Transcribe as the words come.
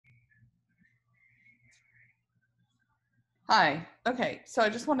Hi. Okay, so I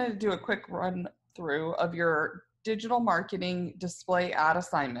just wanted to do a quick run through of your digital marketing display ad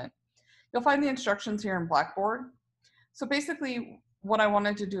assignment. You'll find the instructions here in Blackboard. So basically, what I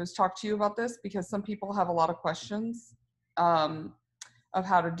wanted to do is talk to you about this because some people have a lot of questions of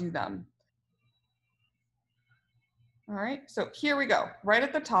how to do them. All right, so here we go. Right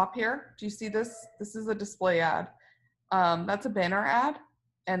at the top here, do you see this? This is a display ad. That's a banner ad,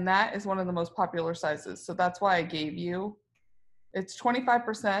 and that is one of the most popular sizes. So that's why I gave you, it's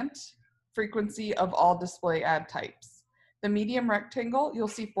 25% frequency of all display ad types. The medium rectangle, you'll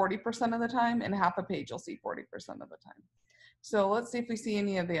see 40% of the time, and half a page, you'll see 40% of the time. So let's see if we see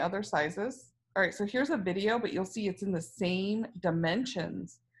any of the other sizes. All right, so here's a video, but you'll see it's in the same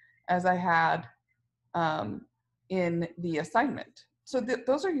dimensions as I had in the assignment. So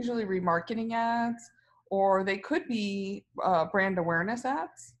those are usually remarketing ads, or they could be brand awareness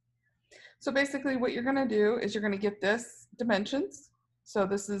ads. So basically what you're gonna do is you're gonna get this dimensions. So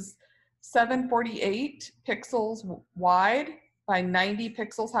this is 748 pixels wide by 90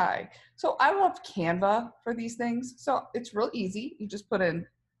 pixels high. So I love Canva for these things. So it's real easy. You just put in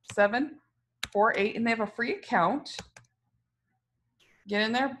 748 and they have a free account. Get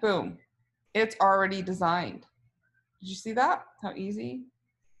in there, boom. It's already designed. Did you see that? How easy?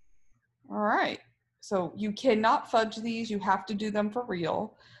 All right. So you cannot fudge these. You have to do them for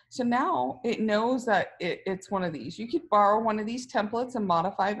real. So now it knows that it's one of these. You could borrow one of these templates and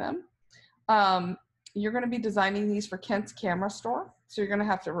modify them. You're going to be designing these for Kent's camera store. So you're going to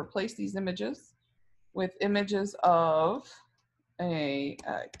have to replace these images with images of a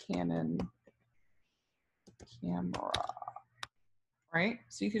Canon camera, right?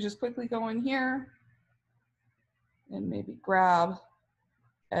 So you could just quickly go in here and maybe grab,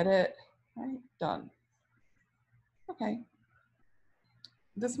 edit, right? Done. Okay.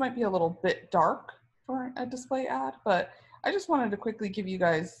 This might be a little bit dark for a display ad, but I just wanted to quickly give you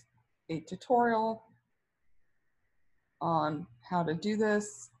guys a tutorial on how to do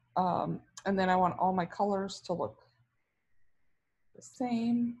this. And then I want all my colors to look the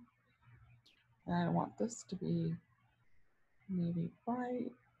same. And I want this to be maybe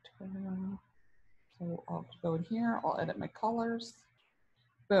bright. So I'll go in here, I'll edit my colors.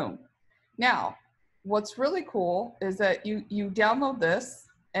 Boom. Now, what's really cool is that you download this,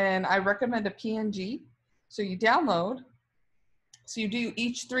 and I recommend a PNG. So you download, so you do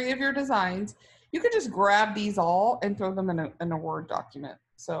each 3 of your designs. You could just grab these all and throw them in a Word document.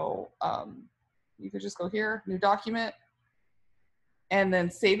 So you could just go here, new document, and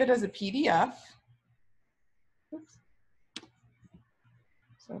then save it as a PDF. Oops.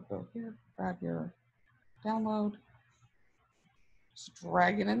 So go here, grab your download, just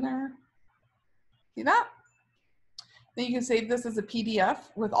drag it in there. See that? Then you can save this as a PDF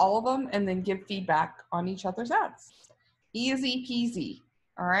with all of them and then give feedback on each other's ads. Easy peasy.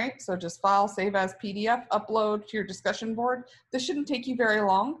 All right, so just file, save as PDF, upload to your discussion board. This shouldn't take you very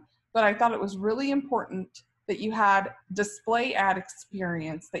long, but I thought it was really important that you had display ad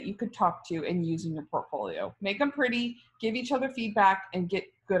experience that you could talk to and use in your portfolio. Make them pretty, give each other feedback, and get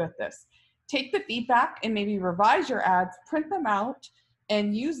good at this. Take the feedback and maybe revise your ads, print them out,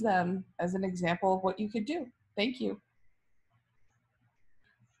 and use them as an example of what you could do. Thank you.